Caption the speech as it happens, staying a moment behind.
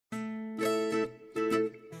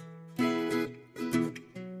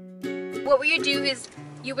what we would do is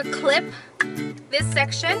you would clip this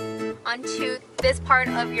section onto this part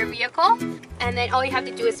of your vehicle, and then all you have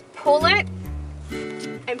to do is pull it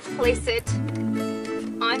and place it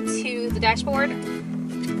onto the dashboard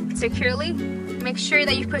securely. Make sure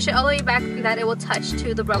that you push it all the way back and that it will touch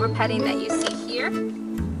to the rubber padding that you see here.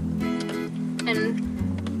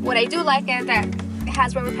 And what I do like is that it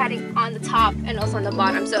has rubber padding on the top and also on the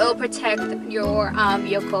bottom, so it will protect your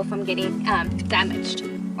vehicle from getting damaged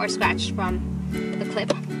or scratched from the clip.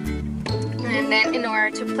 And then in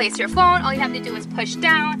order to place your phone, all you have to do is push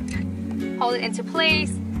down, hold it into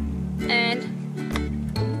place, and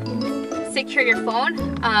secure your phone.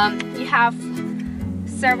 You have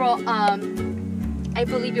several, I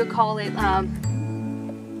believe you'll call it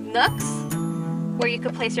nooks, where you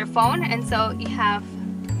could place your phone, and so you have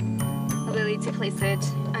the ability to place it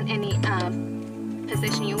on any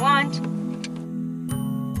position you want.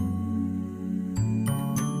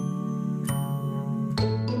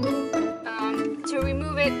 To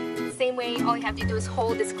remove it, same way, all you have to do is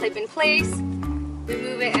hold this clip in place,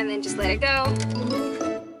 remove it, and then just let it go.